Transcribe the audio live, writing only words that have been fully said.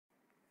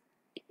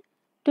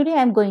Today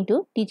I am going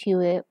to teach you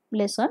a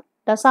lesson,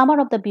 The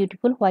Summer of the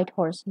Beautiful White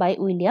Horse by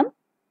William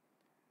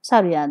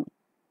Saroyan.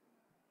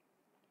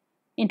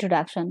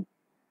 Introduction.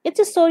 It's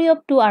a story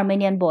of two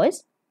Armenian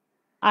boys,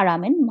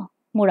 Aram and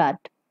Murad.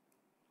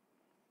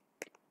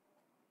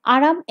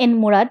 Aram and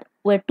Murad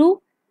were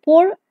two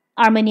poor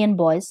Armenian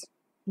boys.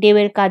 They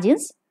were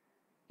cousins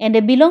and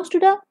they belonged to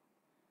the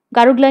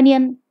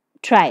Garuglanian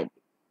tribe.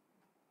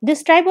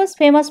 This tribe was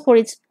famous for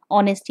its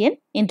honesty and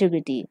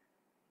integrity.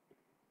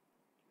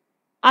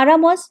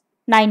 Aram was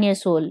 9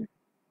 years old.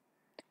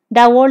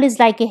 The world is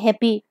like a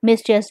happy,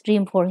 mysterious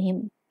dream for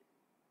him.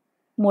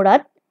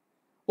 Murad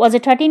was a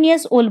 13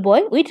 years old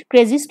boy with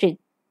crazy streak.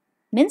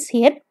 Means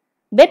he had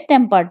bad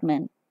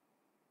temperament.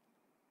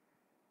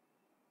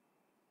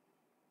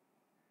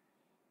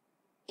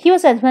 He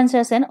was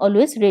adventurous and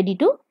always ready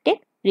to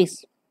take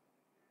risks.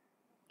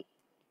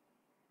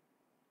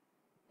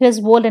 He was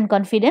bold and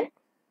confident,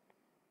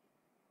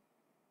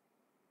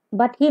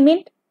 but he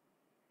meant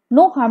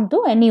no harm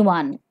to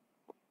anyone.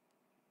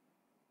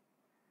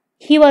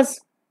 He was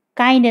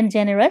kind and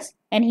generous,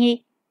 and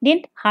he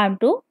didn't harm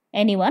to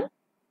anyone.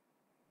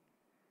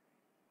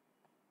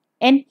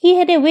 And he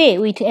had a way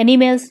with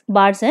animals,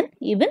 birds, and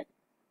even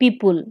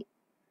people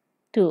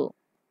too.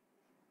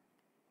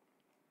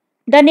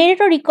 The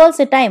narrator recalls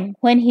a time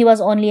when he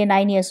was only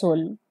 9 years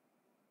old.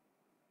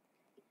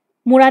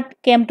 Murad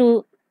came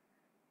to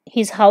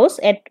his house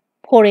at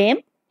 4 a.m.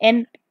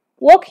 and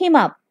woke him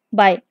up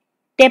by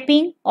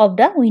tapping of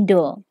the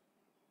window.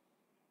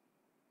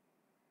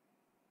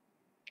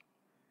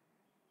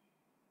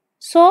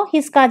 So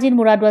his cousin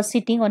Murad was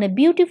sitting on a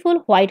beautiful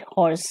white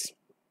horse.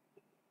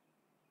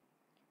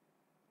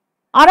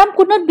 Aram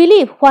could not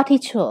believe what he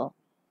saw.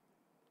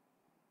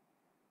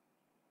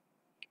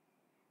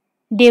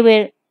 They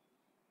were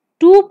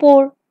too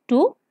poor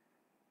to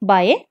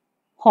buy a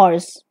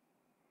horse,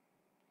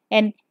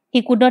 and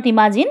he could not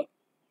imagine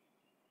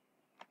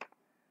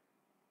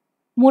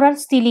Murad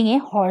stealing a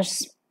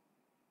horse.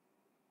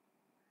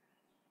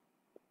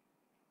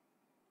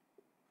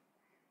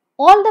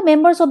 All the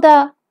members of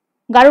the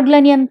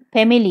Garuglanian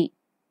family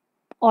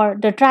or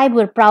the tribe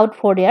were proud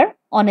for their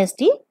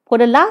honesty for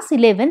the last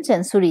 11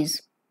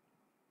 centuries.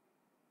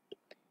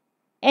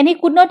 And he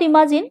could not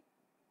imagine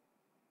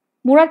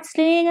Murad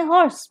stealing a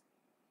horse.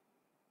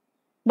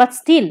 But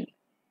still,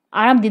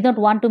 Aram did not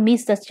want to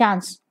miss the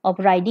chance of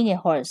riding a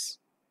horse.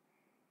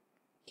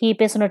 He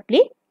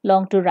passionately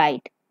longed to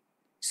ride.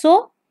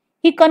 So,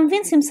 he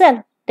convinced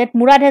himself that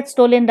Murad had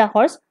stolen the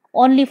horse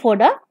only for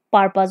the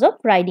purpose of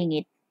riding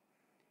it.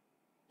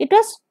 It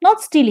was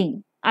not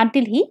stealing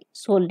until he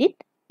sold it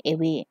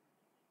away.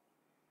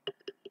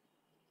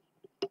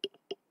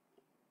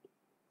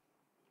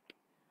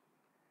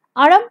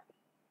 Aram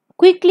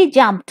quickly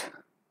jumped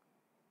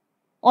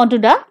onto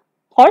the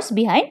horse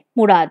behind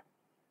Murad.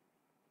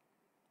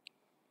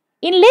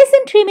 In less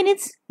than 3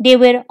 minutes, they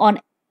were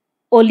on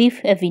Olive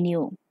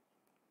Avenue.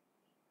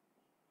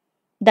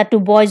 The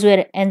two boys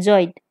were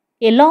enjoyed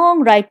a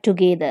long ride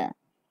together.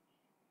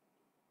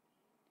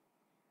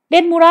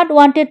 Then Murad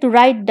wanted to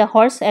ride the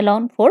horse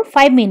alone for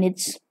 5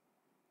 minutes.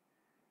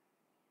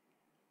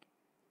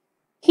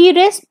 He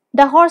raced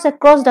the horse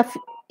across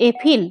a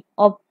field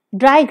of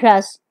dry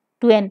grass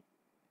to an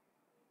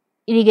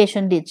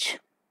irrigation ditch.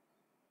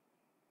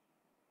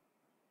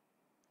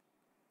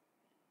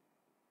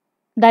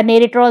 The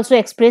narrator also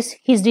expressed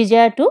his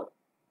desire to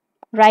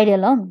ride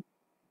alone.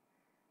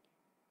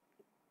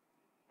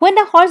 When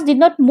the horse did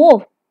not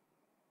move,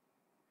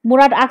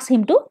 Murad asked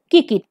him to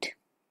kick it.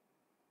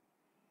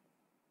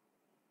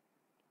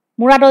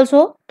 Murad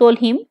also told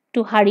him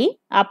to hurry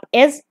up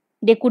as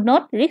they could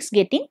not risk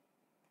getting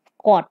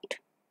caught.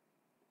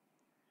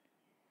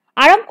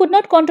 Aram could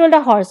not control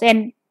the horse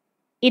and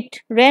it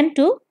ran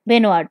to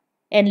windward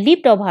and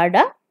leaped over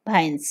the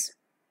vines.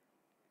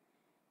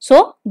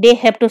 So they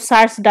have to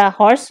search the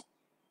horse,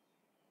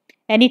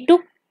 and it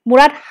took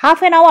Murad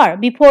half an hour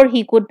before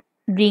he could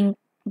bring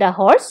the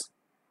horse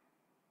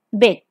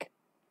back.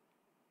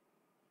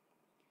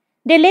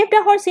 They left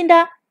the horse in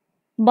the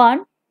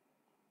barn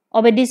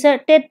of a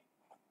deserted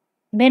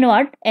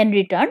vineyard and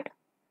returned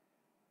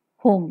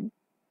home.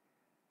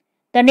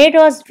 The narrator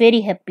was very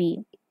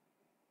happy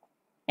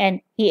and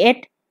he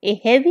ate a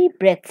heavy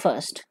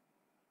breakfast.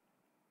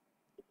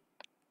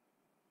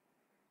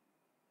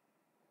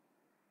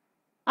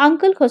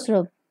 Uncle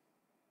Khosrow.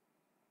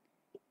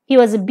 He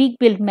was a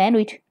big-built man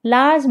with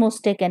large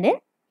mustache and a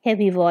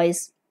heavy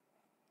voice.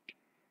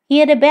 He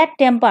had a bad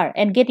temper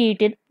and get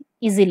irritated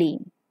easily.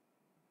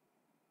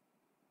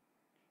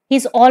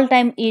 His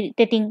all-time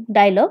irritating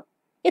dialogue,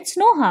 "It's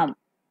no harm,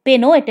 pay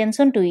no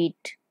attention to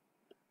it."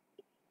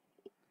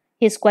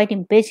 He is quite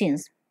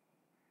impatient.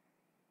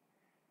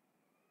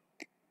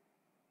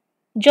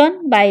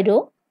 John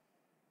Bairo,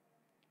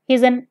 he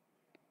is an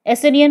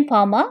Assyrian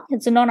farmer,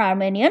 he's a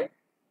non-Armenian.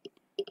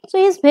 So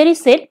he is very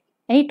sad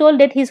and he told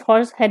that his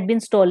horse had been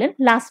stolen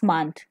last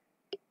month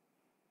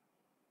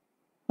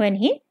when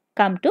he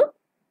came to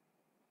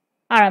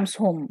Aram's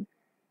home.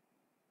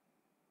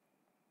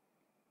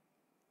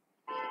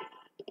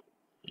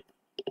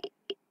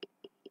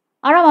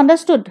 Aram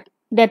understood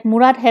that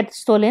Murad had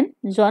stolen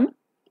John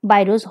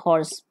Bairo's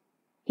horse.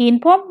 He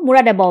informed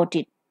Murad about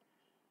it.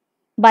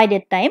 By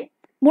that time,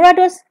 Murad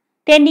was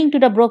tending to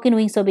the broken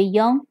wings of a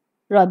young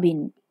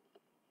robin.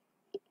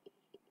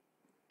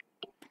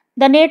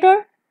 The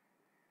narrator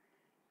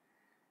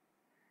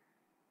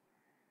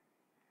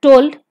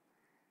told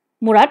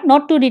Murad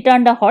not to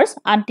return the horse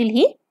until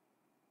he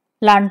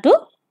learned to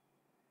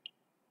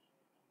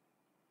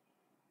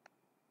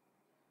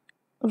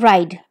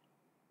ride.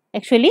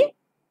 Actually,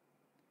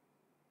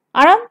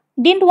 Aram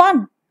didn't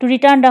want to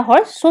return the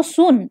horse so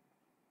soon.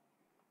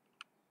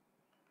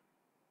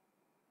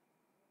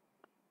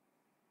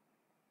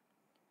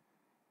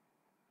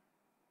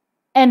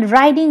 And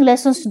riding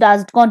lessons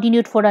does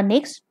continued for the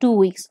next 2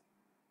 weeks.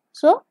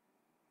 So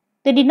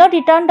they did not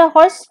return the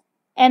horse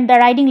and the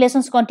riding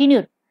lessons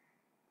continued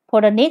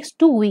for the next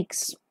 2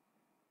 weeks.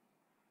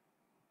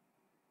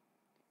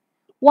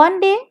 One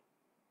day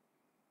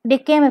they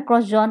came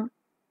across John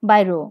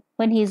Bairo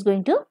when he is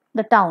going to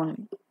the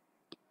town.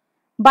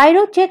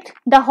 Bairo checked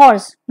the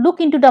horse, looked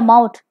into the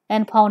mouth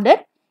and found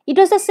that it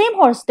was the same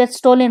horse that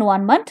stolen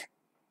 1 month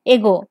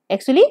ago.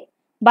 Actually,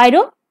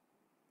 Bairo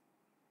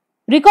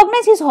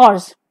recognized his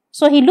horse.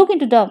 So he looked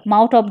into the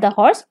mouth of the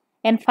horse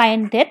and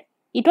found that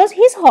it was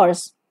his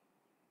horse.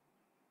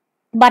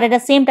 But at the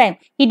same time,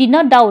 he did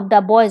not doubt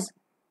the boys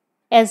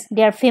as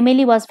their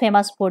family was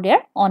famous for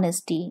their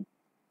honesty.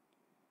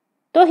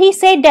 So he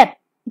said that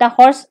the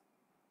horse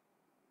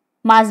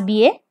must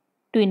be a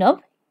twin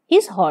of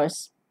his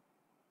horse.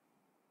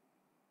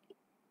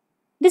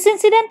 This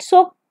incident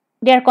shook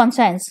their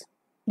conscience.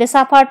 They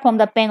suffered from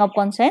the pang of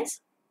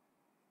conscience.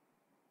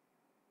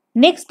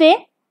 Next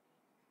day,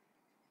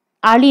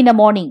 early in the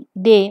morning,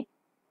 they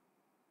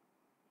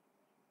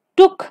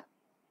took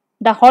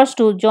the horse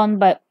to John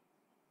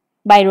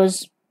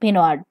Bairo's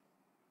vineyard.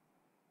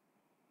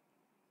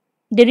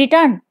 They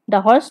returned the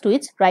horse to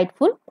its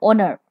rightful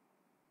owner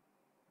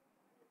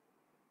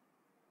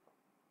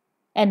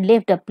and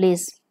left the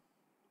place.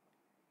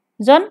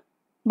 John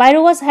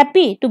Bairo was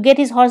happy to get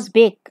his horse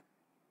back.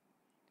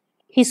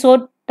 He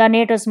showed the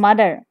narrator's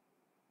mother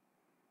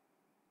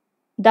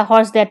the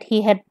horse that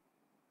he had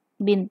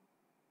been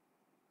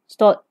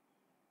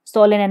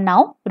stolen and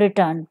now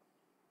returned.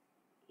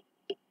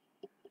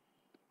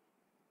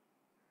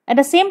 At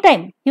the same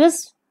time, he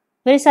was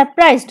very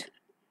surprised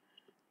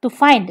to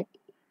find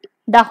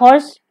the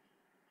horse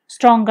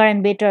stronger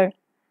and better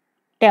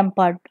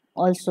tempered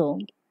also.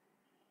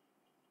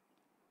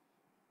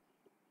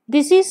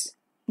 This is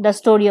the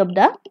story of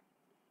the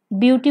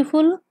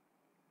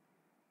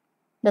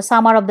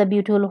summer of the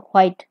beautiful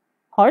white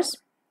horse.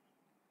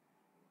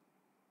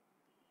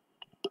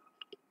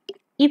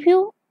 If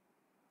you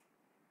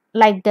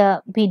like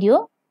the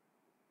video,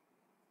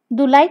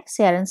 do like,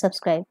 share and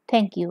subscribe.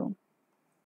 Thank you.